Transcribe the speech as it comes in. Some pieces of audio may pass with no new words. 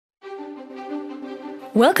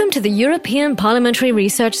Welcome to the European Parliamentary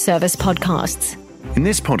Research Service podcasts. In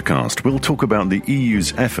this podcast, we'll talk about the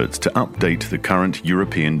EU's efforts to update the current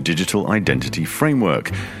European Digital Identity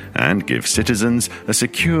Framework and give citizens a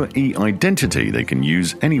secure e-identity they can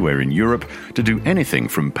use anywhere in Europe to do anything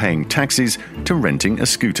from paying taxes to renting a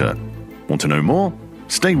scooter. Want to know more?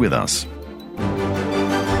 Stay with us.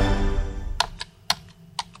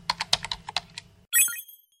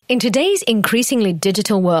 In today's increasingly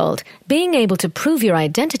digital world, being able to prove your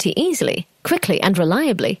identity easily, quickly and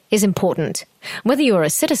reliably is important. Whether you're a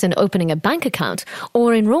citizen opening a bank account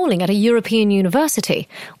or enrolling at a European university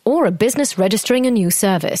or a business registering a new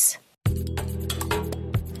service.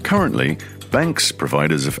 Currently, banks,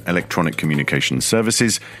 providers of electronic communication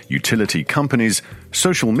services, utility companies,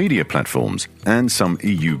 social media platforms, and some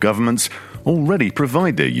EU governments already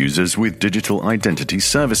provide their users with digital identity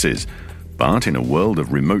services. But in a world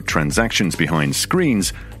of remote transactions behind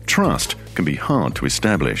screens, trust can be hard to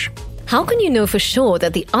establish. How can you know for sure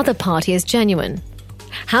that the other party is genuine?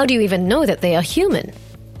 How do you even know that they are human?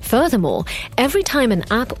 Furthermore, every time an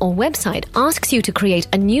app or website asks you to create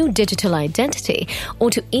a new digital identity or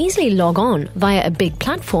to easily log on via a big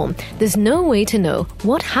platform, there's no way to know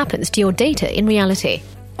what happens to your data in reality.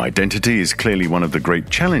 Identity is clearly one of the great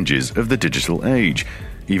challenges of the digital age,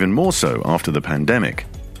 even more so after the pandemic.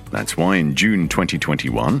 That's why in June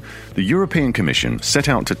 2021, the European Commission set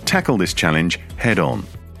out to tackle this challenge head-on.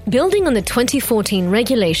 Building on the 2014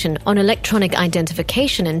 regulation on electronic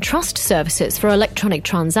identification and trust services for electronic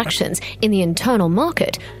transactions in the internal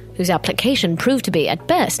market, whose application proved to be, at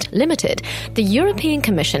best, limited, the European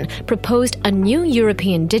Commission proposed a new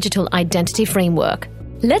European digital identity framework.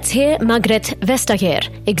 Let's hear Margrethe Vestager,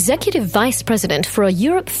 Executive Vice President for a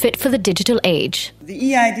Europe Fit for the Digital Age.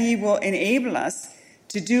 The EID will enable us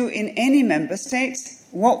to do in any member state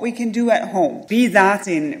what we can do at home, be that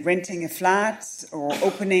in renting a flat or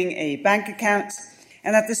opening a bank account.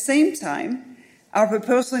 And at the same time, our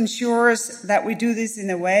proposal ensures that we do this in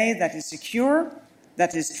a way that is secure,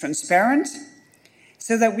 that is transparent,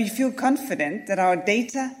 so that we feel confident that our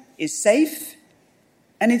data is safe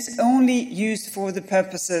and it's only used for the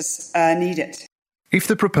purposes needed. If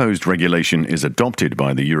the proposed regulation is adopted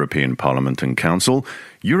by the European Parliament and Council,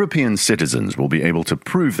 European citizens will be able to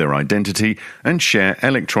prove their identity and share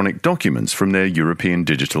electronic documents from their European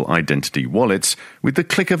digital identity wallets with the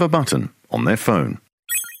click of a button on their phone.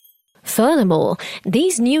 Furthermore,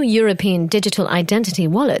 these new European digital identity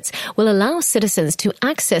wallets will allow citizens to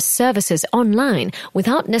access services online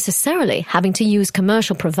without necessarily having to use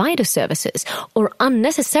commercial provider services or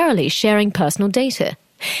unnecessarily sharing personal data.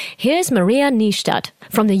 Here's Maria Niestad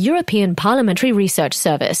from the European Parliamentary Research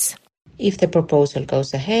Service. If the proposal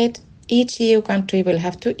goes ahead, each EU country will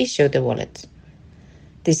have to issue the wallet.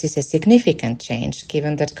 This is a significant change,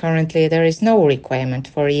 given that currently there is no requirement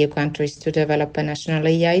for EU countries to develop a national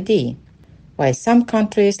EID. While some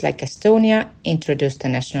countries, like Estonia, introduced a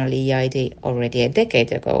national EID already a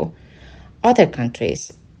decade ago, other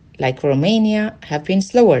countries, like Romania, have been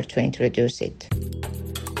slower to introduce it.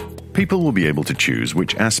 People will be able to choose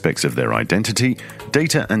which aspects of their identity,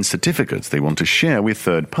 data and certificates they want to share with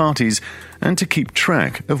third parties and to keep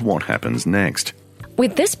track of what happens next.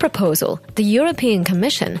 With this proposal, the European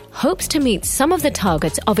Commission hopes to meet some of the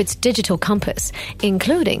targets of its digital compass,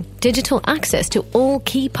 including digital access to all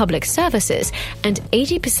key public services and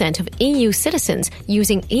 80% of EU citizens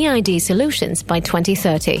using EID solutions by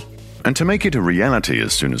 2030. And to make it a reality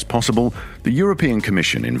as soon as possible, the European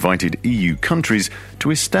Commission invited EU countries to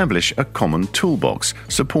establish a common toolbox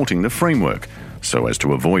supporting the framework, so as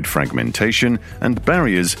to avoid fragmentation and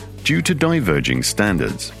barriers due to diverging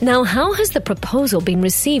standards. Now, how has the proposal been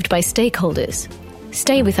received by stakeholders?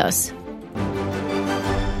 Stay with us.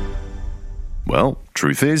 Well,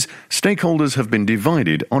 truth is, stakeholders have been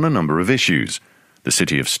divided on a number of issues. The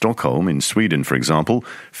city of Stockholm in Sweden, for example,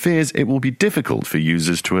 fears it will be difficult for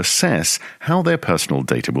users to assess how their personal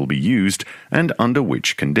data will be used and under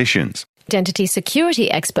which conditions. Identity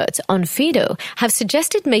security experts on FIDO have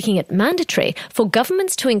suggested making it mandatory for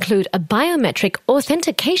governments to include a biometric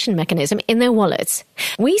authentication mechanism in their wallets.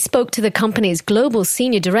 We spoke to the company's Global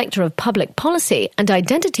Senior Director of Public Policy and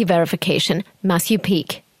Identity Verification, Matthew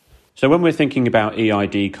Peake. So when we're thinking about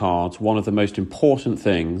EID cards, one of the most important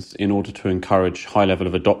things in order to encourage high level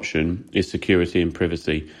of adoption is security and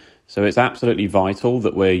privacy. So it's absolutely vital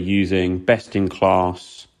that we're using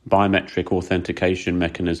best-in-class biometric authentication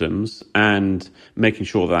mechanisms and making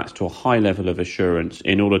sure that's to a high level of assurance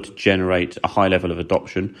in order to generate a high level of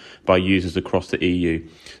adoption by users across the EU.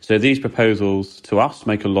 So these proposals to us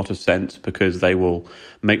make a lot of sense because they will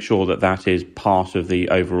make sure that that is part of the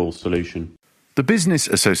overall solution. The Business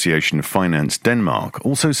Association Finance Denmark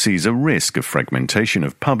also sees a risk of fragmentation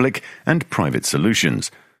of public and private solutions.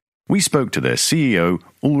 We spoke to their CEO,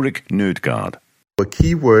 Ulrik Nødgaard. A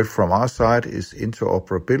key word from our side is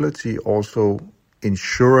interoperability, also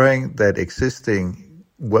ensuring that existing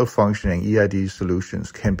well-functioning EID solutions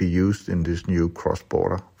can be used in this new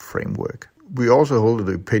cross-border framework. We also hold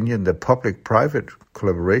the opinion that public-private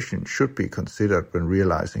collaboration should be considered when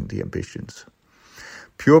realizing the ambitions.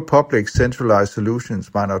 Pure public centralized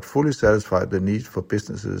solutions might not fully satisfy the needs for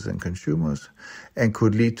businesses and consumers and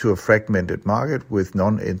could lead to a fragmented market with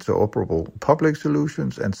non-interoperable public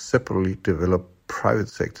solutions and separately developed private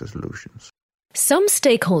sector solutions. Some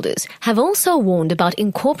stakeholders have also warned about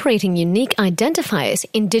incorporating unique identifiers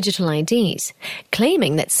in digital IDs,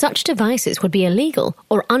 claiming that such devices would be illegal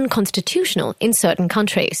or unconstitutional in certain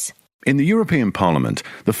countries. In the European Parliament,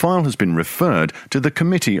 the file has been referred to the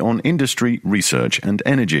Committee on Industry, Research and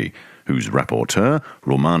Energy, whose rapporteur,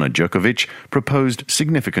 Romana Jerkovic, proposed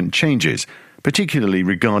significant changes, particularly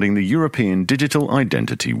regarding the European Digital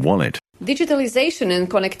Identity Wallet. Digitalization and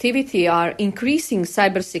connectivity are increasing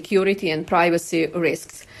cybersecurity and privacy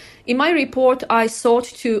risks. In my report, I sought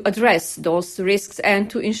to address those risks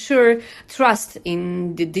and to ensure trust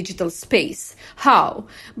in the digital space. How?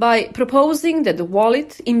 By proposing that the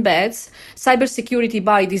wallet embeds cybersecurity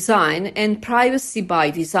by design and privacy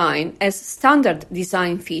by design as standard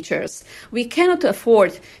design features. We cannot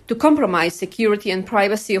afford to compromise security and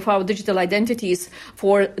privacy of our digital identities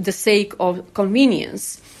for the sake of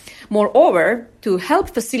convenience. Moreover, to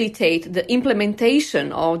help facilitate the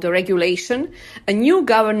implementation of the regulation, a new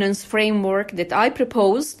governance framework that I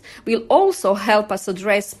proposed will also help us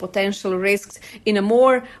address potential risks in a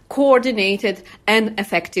more coordinated and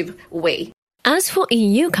effective way. As for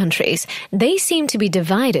EU countries, they seem to be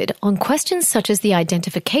divided on questions such as the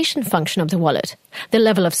identification function of the wallet, the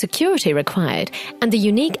level of security required, and the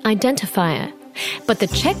unique identifier. But the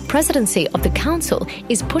Czech presidency of the Council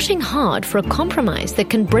is pushing hard for a compromise that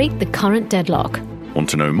can break the current deadlock. Want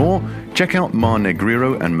to know more? Check out Mar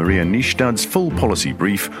Negriro and Maria Nystad's full policy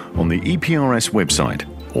brief on the EPRS website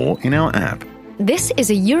or in our app. This is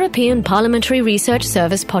a European Parliamentary Research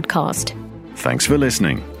Service podcast. Thanks for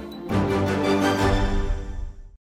listening.